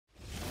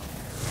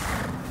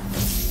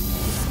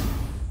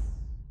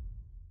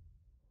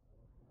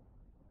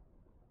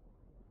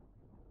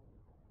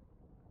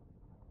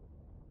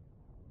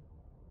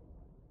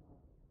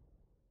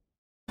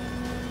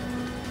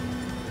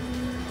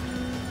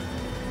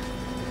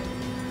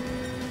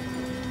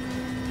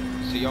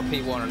So you're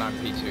P1 and I'm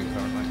P2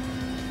 currently.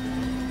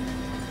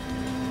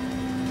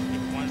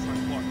 Mine's like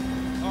what?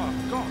 Oh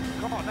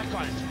god, that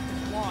guy's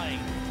flying.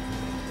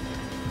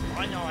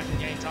 I know I can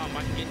gain time,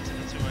 I can get into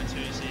the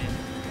 202s here.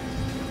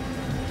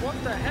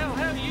 What the hell?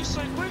 How are you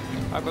so quick?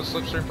 I've got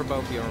slipstream for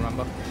both of you,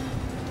 remember?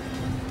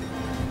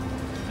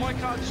 My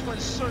car just went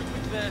so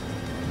quick there.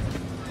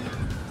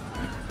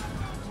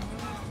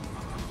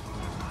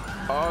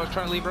 Oh, I was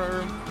trying to leave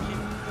room. Keep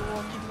the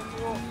wall, keep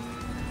the wall.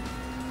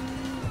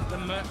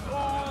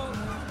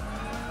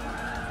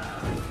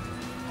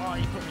 Oh,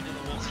 you put me to the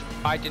wall.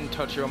 I didn't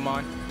touch you on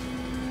mine.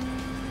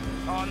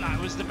 Oh no, it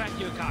was the back of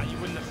your car, you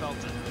wouldn't have felt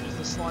it. It was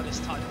the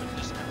slightest touch, but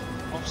just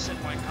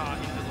offset my car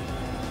into the wall.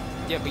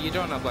 Yeah, but you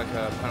don't have like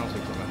a penalty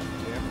from it,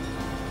 do you?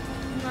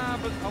 Nah,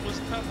 but I was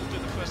purple through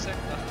the first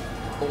sector.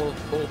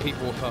 All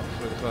people were purple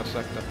through the first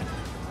sector.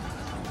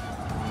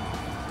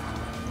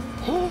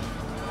 Oh,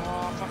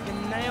 if I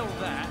can nail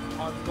that,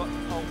 I've got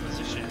pole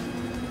position.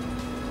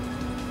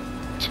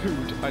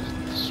 Dude, I just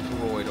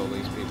destroyed all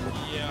these people.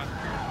 Yeah,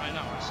 I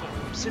know.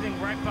 I'm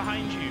sitting right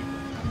behind you.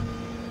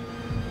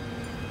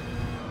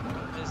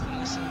 There's the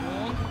Nissan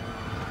wall.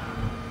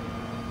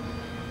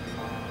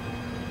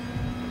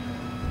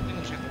 I think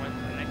we should have to wait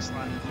for the next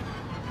lap.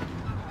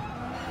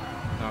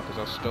 No, because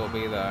I'll still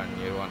be there and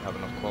you won't have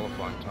enough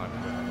qualifying time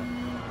for it.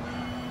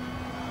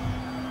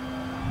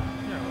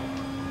 Yeah, well.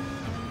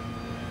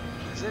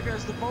 There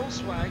goes the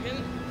Volkswagen.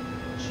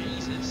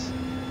 Jesus.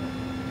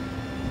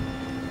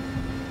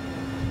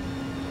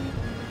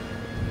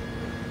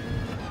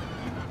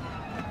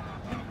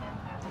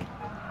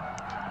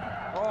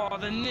 Oh,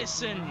 the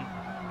Nissan!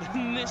 The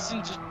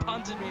Nissan just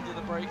punted me into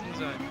the braking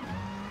zone.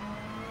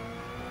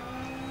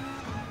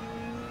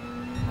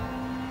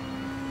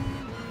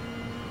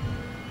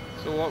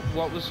 So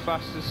what was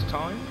fastest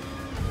time?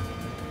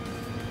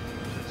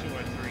 It's a 203.3,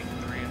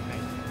 I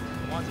think.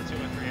 Mine's a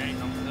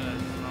 203.8, I'm third,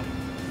 and I'm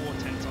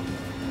 4/10 off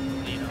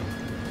the leader.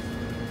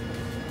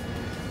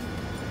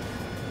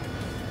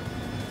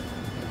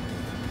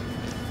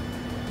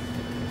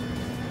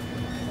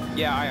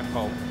 Yeah, I am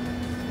pole.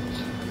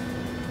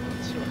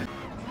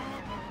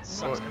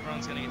 Sucks,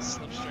 everyone's gonna get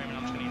slipstream and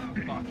I'm just gonna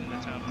get fucked into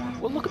turn 1.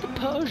 Well, look at the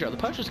Peugeot. The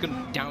Peugeot's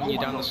gonna down you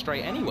down the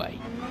straight anyway.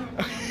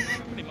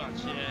 Pretty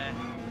much, yeah.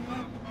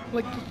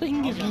 Like, the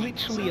thing is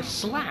literally a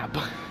slab.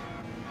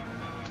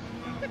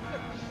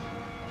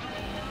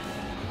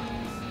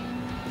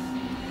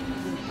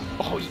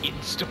 Oh, he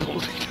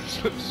insta-pulled into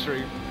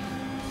slipstream.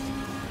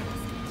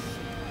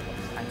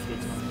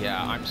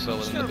 Yeah, I'm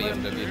slower than the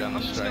BMW down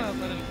the straight. I'm just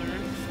gonna let him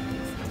through.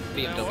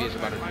 BMW's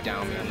about to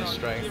down me on the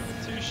straight. Give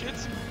two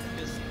shits,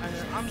 because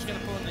I'm just gonna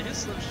pull into his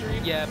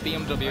slipstream. Yeah,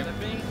 BMW.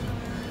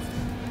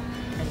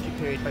 Entry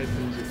period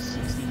opens at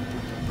 16.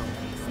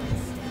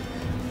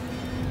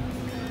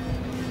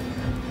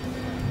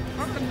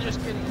 I'm just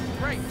getting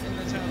right in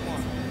the turn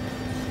 1.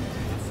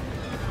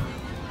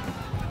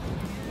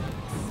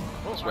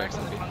 Oh, I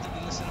accidentally punted the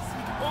Nissan.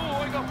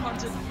 Oh, I got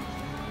punted.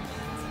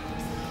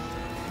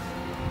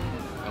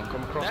 Don't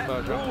come across That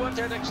Peugeot. all worked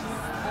out that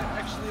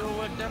actually all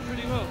worked out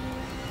pretty well.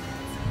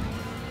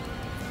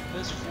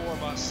 There's 4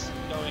 of us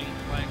going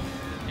like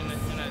in a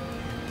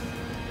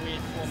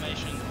weird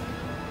formation.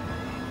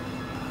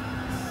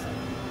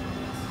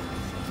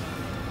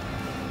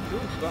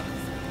 Cool stuff.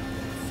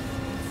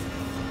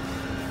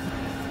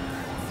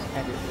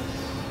 Edit this.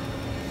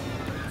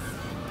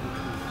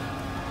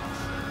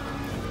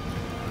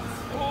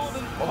 Oh, the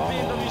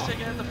BMW's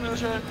taking out the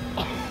Peugeot.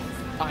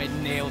 I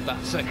nailed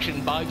that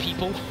section. Bye,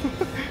 people.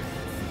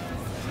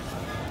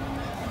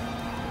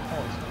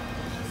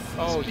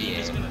 Oh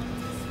yeah.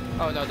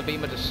 Oh no, the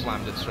Beamer just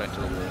slammed it straight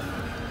to the wall.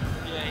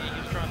 Yeah,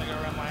 he was trying to go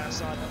around my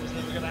outside. That was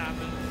never gonna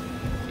happen.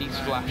 He's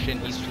flashing.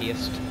 He's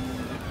pierced.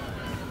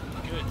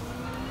 Good.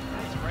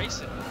 He's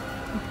racing.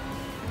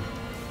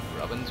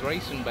 Robin's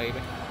racing,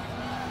 baby.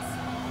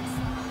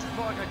 It's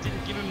not like I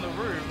didn't give him the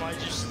room. He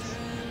was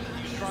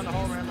trying to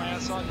hold around my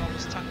outside, and I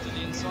was tucked to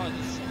the inside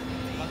as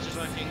much as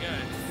I can go.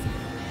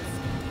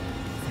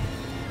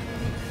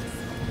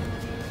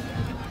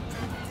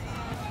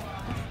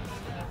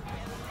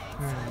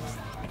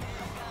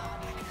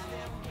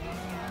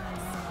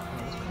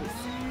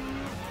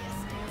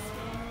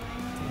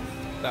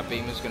 That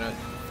Beamer's gonna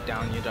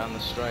down you down the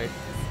straight.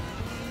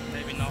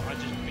 Maybe not. I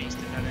just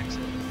beasted that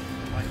exit.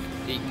 Like,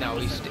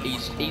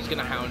 he's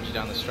gonna hound you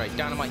down the straight.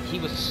 Dynamite, he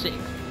was sick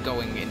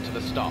going into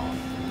the start,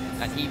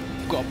 and he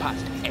got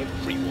past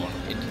everyone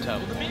into turn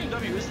well, the 1.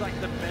 BMW is like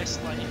the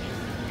best. Like if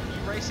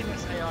you race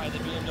against AI, the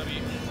BMW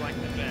is like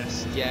the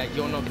best. Yeah,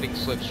 you're not getting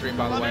slipstream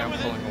by the way. I'm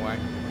pulling away.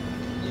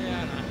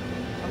 Yeah, I know.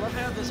 I love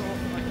how there's all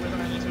like we're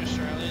only 2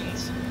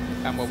 Australians.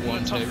 And we're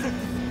 1-2.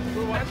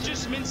 I've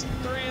just minced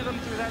 3 of them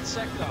through that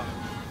sector.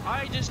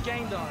 I just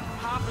gained on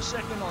half a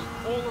second on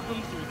all of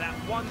them through that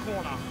one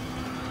corner.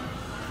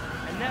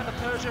 And now the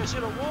Peugeot's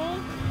hit a wall,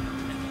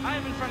 and I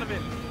am in front of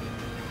him.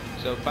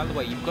 So, by the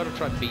way, you've got to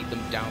try and beat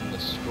them down the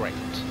straight.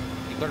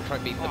 You've got to try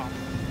and beat them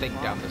thing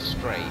down the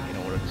straight in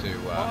order to.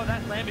 Oh,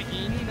 that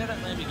Lamborghini! You know that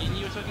Lamborghini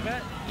you were talking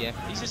about? Yeah.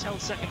 He's just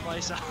held second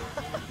place up.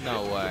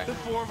 No way. The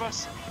four of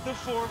us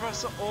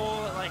are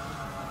all like.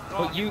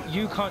 But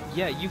you can't.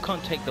 Yeah, you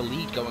can't take the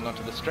lead going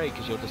onto the straight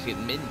because you'll just get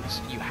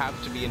minced. You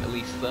have to be in at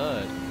least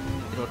third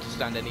in order to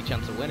stand any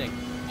chance of winning.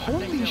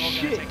 Holy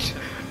shit!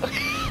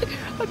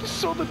 I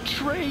just saw the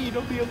train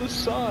on the other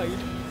side.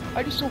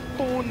 I just saw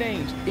 4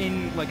 names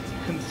in like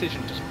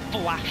concision just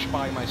flash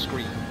by my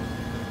screen.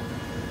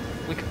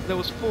 Like there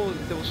was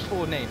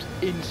four names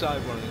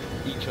inside one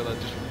of each other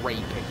just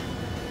raping.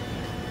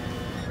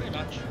 Pretty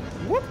much.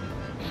 Whoop!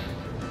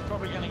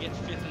 Probably gonna get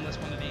 5th unless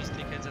one of these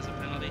tickets has a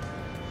penalty.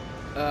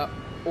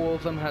 All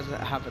of them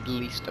have at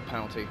least a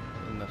penalty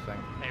in the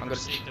thing. They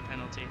received a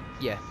penalty.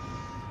 Yeah.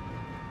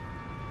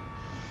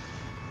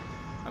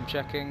 I'm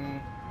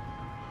checking.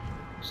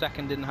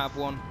 Second didn't have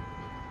one.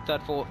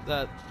 Third, fourth,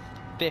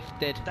 5th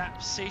did.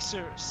 That C.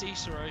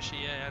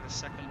 Saroshi, yeah, had a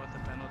second worth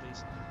of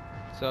penalties.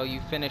 So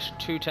you finished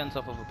 2/10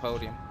 off of a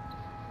podium.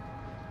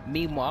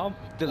 Meanwhile,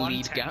 the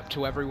lead gap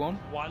to everyone.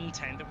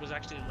 1/10. It was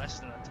actually less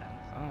than a 10.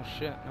 Oh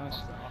shit! Nice.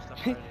 Off the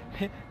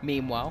podium.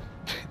 Meanwhile,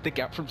 the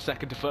gap from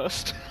second to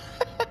first.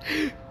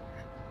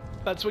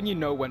 That's when you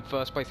know when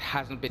first place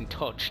hasn't been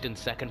touched and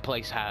second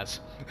place has.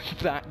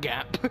 That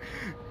gap.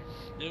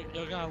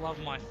 You're gonna love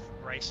my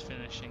race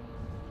finishing.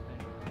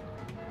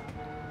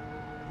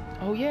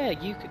 Oh yeah,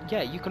 you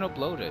can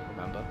upload it.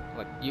 Remember,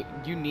 like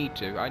you need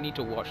to. I need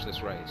to watch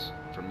this race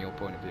from your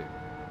point of view.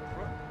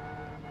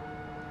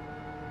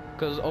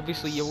 Because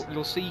obviously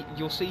you'll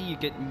see you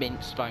get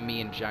minced by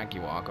me and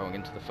Jaguar going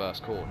into the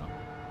first corner.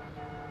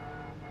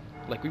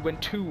 Like we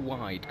went 2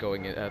 wide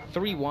going in,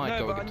 3 wide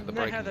going into the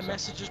braking zone. Know how the zone.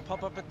 messages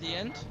pop up at the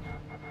end?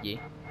 Yeah.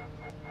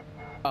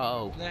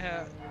 Oh. Know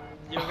how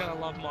you're gonna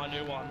love my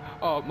new one.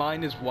 Oh,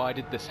 mine is why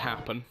did this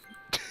happen?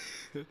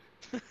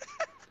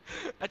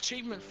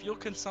 Achievement fuel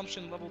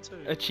consumption level 2.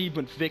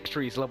 Achievement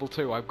victories level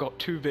 2. I've got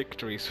 2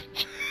 victories.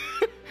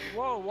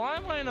 Whoa, why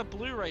am I in a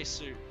blue race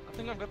suit? I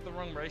think I've got the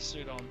wrong race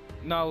suit on.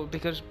 No,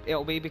 because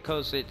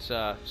because it's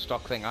a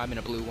stock thing. I'm in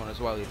a blue one as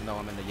well, even though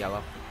I'm in a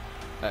yellow.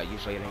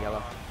 Usually in a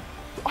yellow.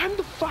 I'm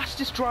the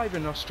fastest driver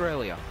in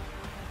Australia.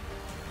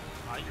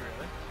 Are you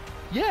really?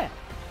 Yeah.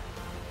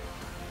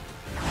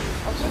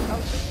 I'll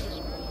take